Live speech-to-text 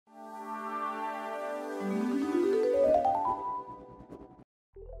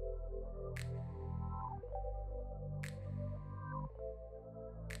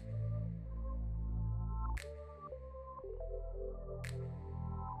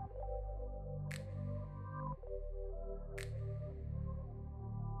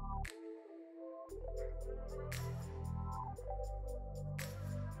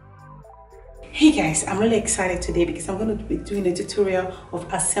Hey guys, I'm really excited today because I'm going to be doing a tutorial of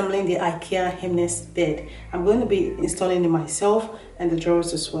assembling the Ikea HEMNES bed. I'm going to be installing it myself and the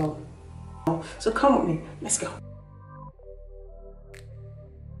drawers as well. So come with me, let's go.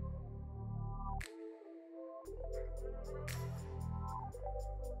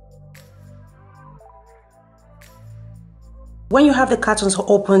 When you have the cartons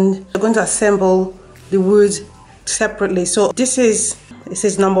opened, you're going to assemble the wood separately. So this is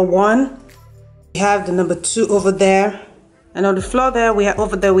number 1. We have the number 2 over there, and on the floor there we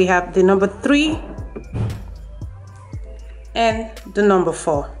have the number 3 and the number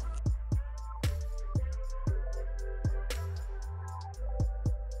 4.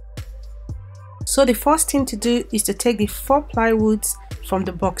 So the first thing to do is to take the 4 plywoods from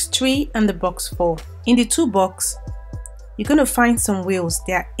the box 3 and the box 4. In the 2 box, you're going to find some wheels.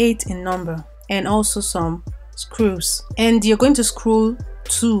 There are 8 in number, and also some screws, and you're going to screw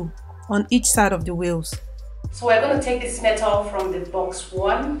 2 on each side of the wheels. So we're going to take this metal from the box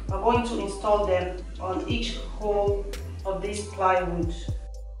 1. We're going to install them on each hole of this plywood.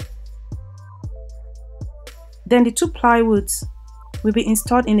 Then the 2 plywoods will be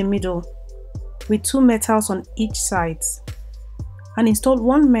installed in the middle with 2 metals on each side, and install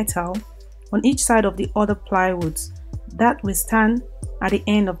 1 metal on each side of the other plywoods that will stand at the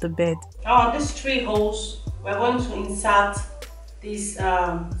end of the bed. Now on these 3 holes, we're going to insert this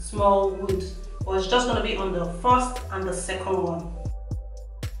small wood, but it's just going to be on the first and the second one.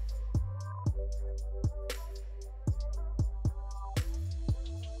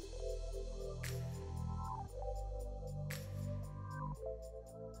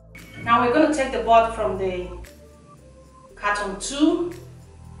 Now we're going to take the board from the carton 2,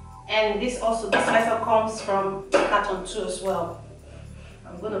 and this metal comes from carton 2 as well.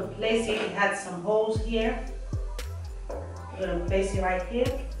 I'm going to place it. It has some holes here. I'm going to place it right here.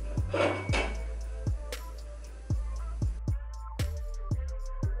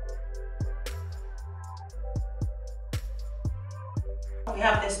 We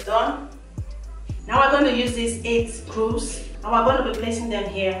have this done. Now we're going to use these 8 screws, and we're going to be placing them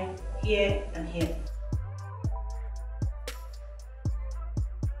here, here, and here.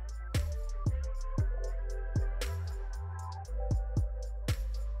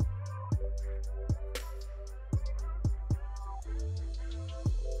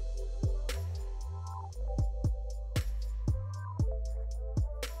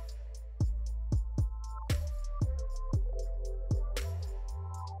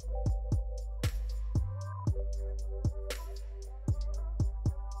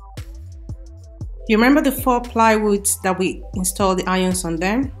 You remember the 4 plywoods that we installed the irons on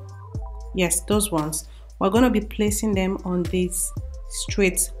them? Yes, those ones. We're going to be placing them on this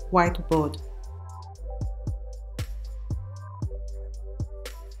straight whiteboard.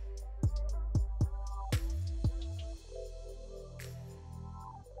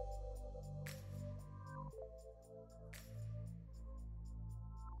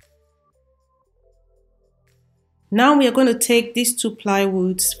 Now we are going to take these 2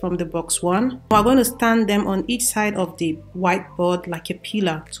 plywoods from the box 1. We're going to stand them on each side of the whiteboard like a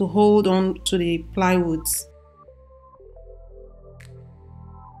pillar to hold on to the plywoods.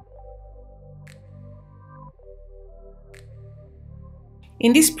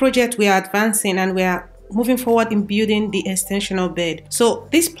 In this project we are advancing and we are moving forward in building the extensional bed. So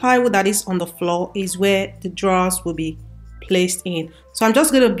this plywood that is on the floor is where the drawers will be placed in. So I'm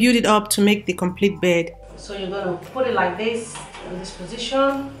just going to build it up to make the complete bed. So you're going to put it like this, in this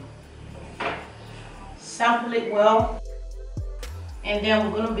position, sample it well, and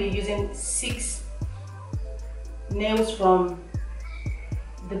then we're going to be using 6 nails from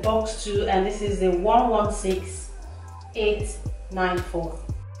the box 2, and this is the 116894.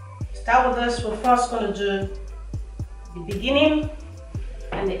 Start with this. We're first going to do the beginning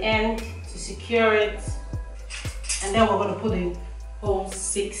and the end to secure it, and then we're going to put in whole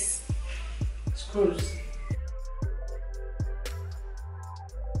 6 screws.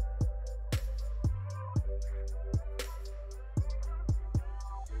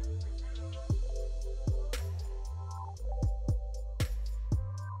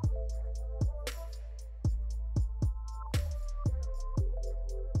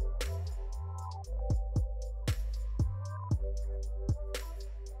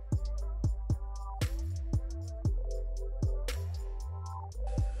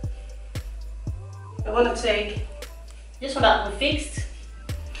 We're going to take this one that we fixed,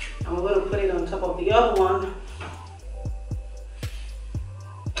 and we're going to put it on top of the other one.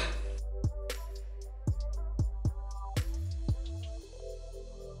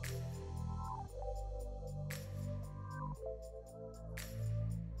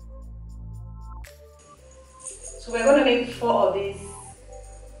 So we're going to need 4 of these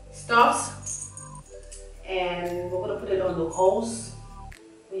stuffs, and we're going to put it on the holes.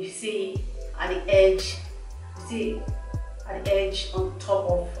 You see at the edge, on top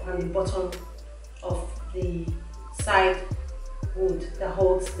of and the bottom of the side wood that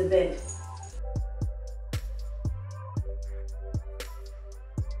holds the bed.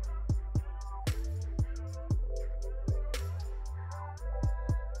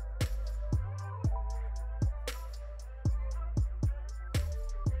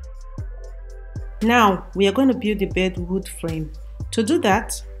 Now we are going to build the bed wood frame. To do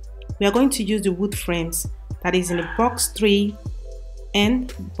that, we are going to use the wood frames that is in the box 3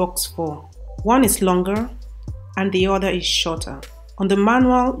 and box 4. One is longer and the other is shorter. On the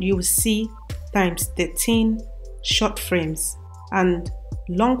manual you will see times 13 short frames and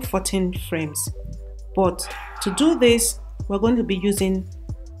long 14 frames. But to do this, we're going to be using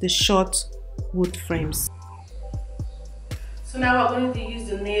the short wood frames. So now we're going to use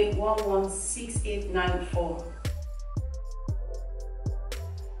the nail 116894.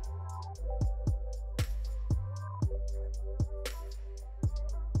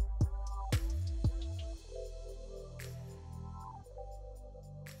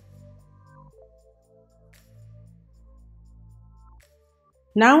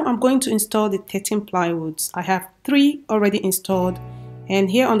 Now I'm going to install the 13 plywoods. I have 3 already installed,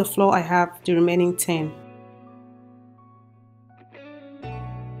 and here on the floor I have the remaining 10.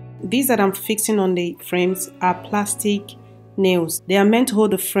 These that I'm fixing on the frames are plastic nails. They are meant to hold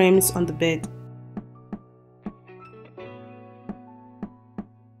the frames on the bed.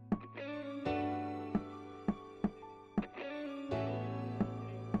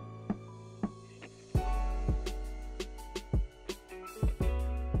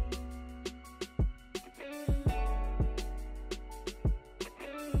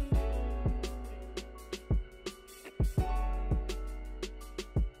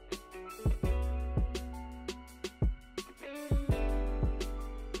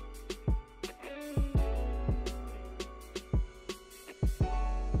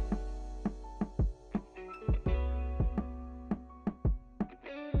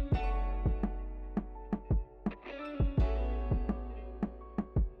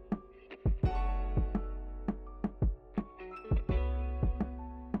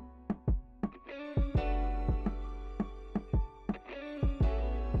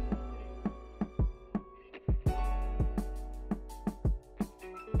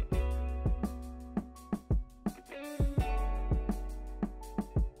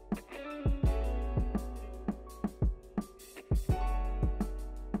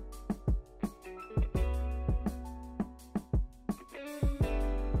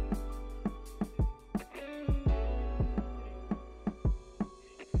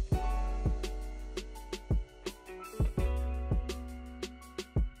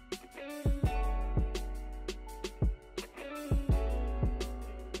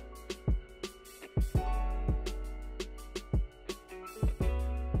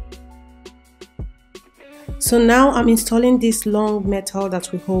 So now I'm installing this long metal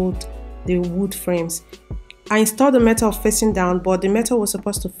that will hold the wood frames. I installed the metal facing down, but the metal was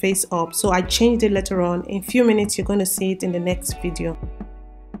supposed to face up, so I changed it later on. In a few minutes you're going to see it in the next video.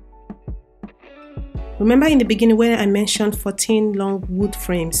 Remember in the beginning when I mentioned 14 long wood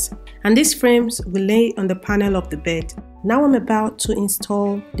frames, and these frames will lay on the panel of the bed. Now I'm about to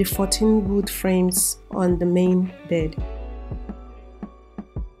install the 14 wood frames on the main bed.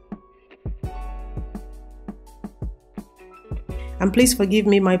 And please forgive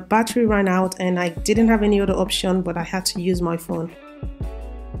me, my battery ran out and I didn't have any other option, but I had to use my phone.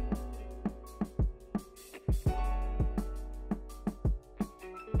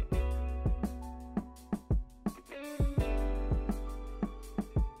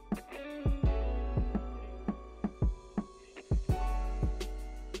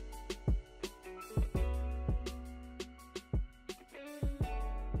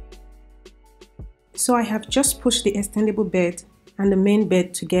 So I have just pushed the extendable bed and the main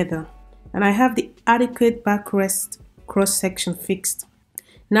bed together, and I have the adequate backrest cross section fixed.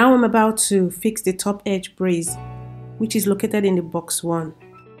 Now I'm about to fix the top edge brace, which is located in the box 1.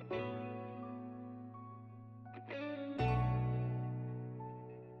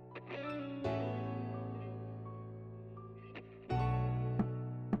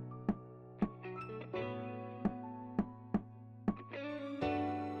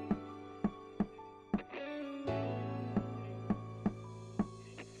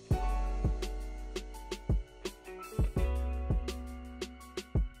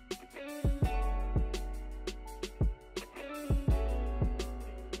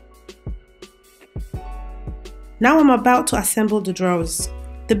 Now I'm about to assemble the drawers.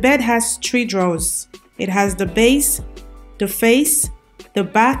 The bed has 3 drawers. It has the base, the face, the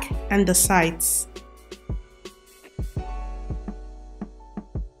back, and the sides.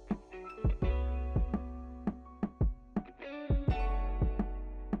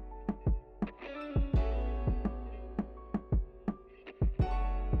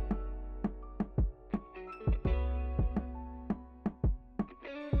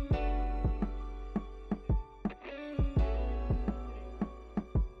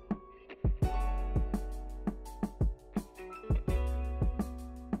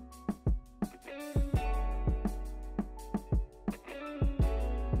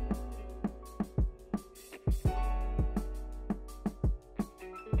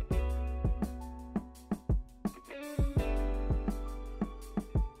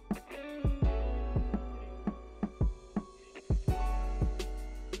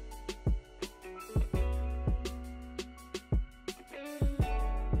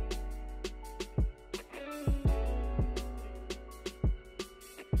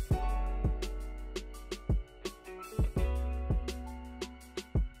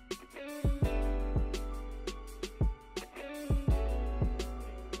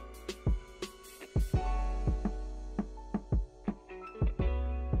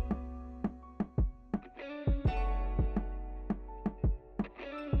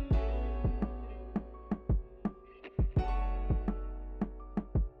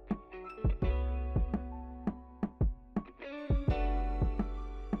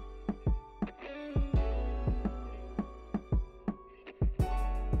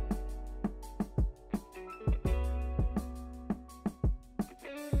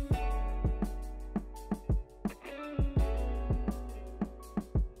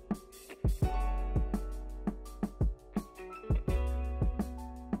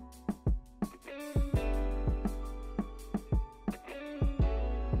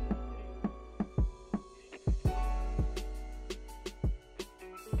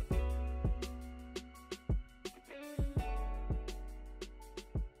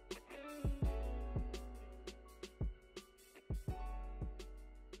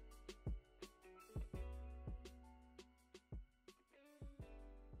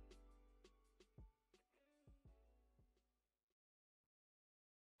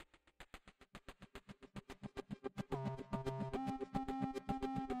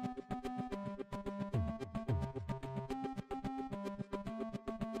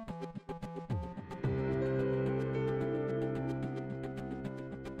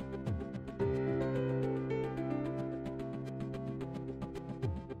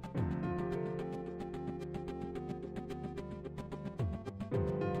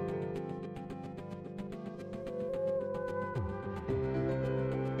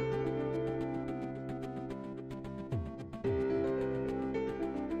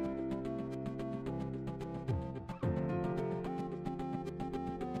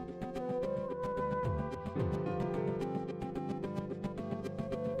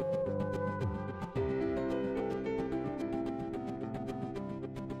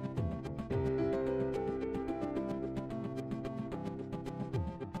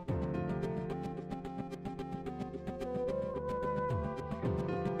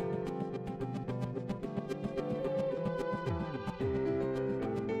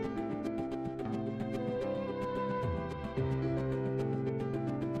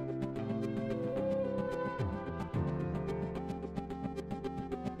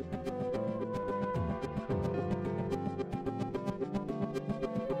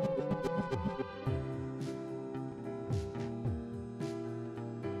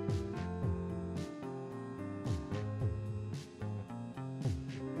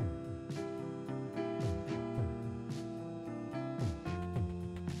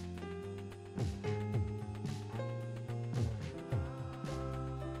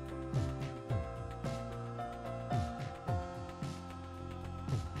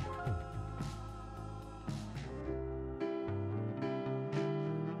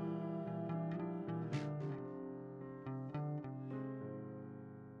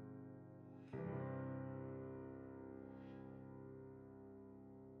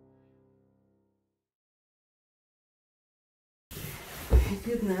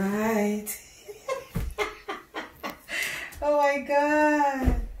 Good night. Oh my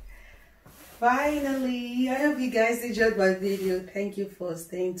god. Finally. I hope you guys enjoyed my video. Thank you for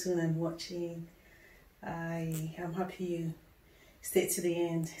staying tuned and watching. I am happy you stayed to the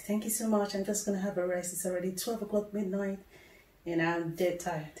end. Thank you so much. I'm just going to have a rest. It's already 12 o'clock midnight and I'm dead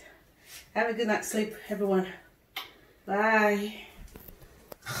tired. Have a good night's sleep, everyone. Bye.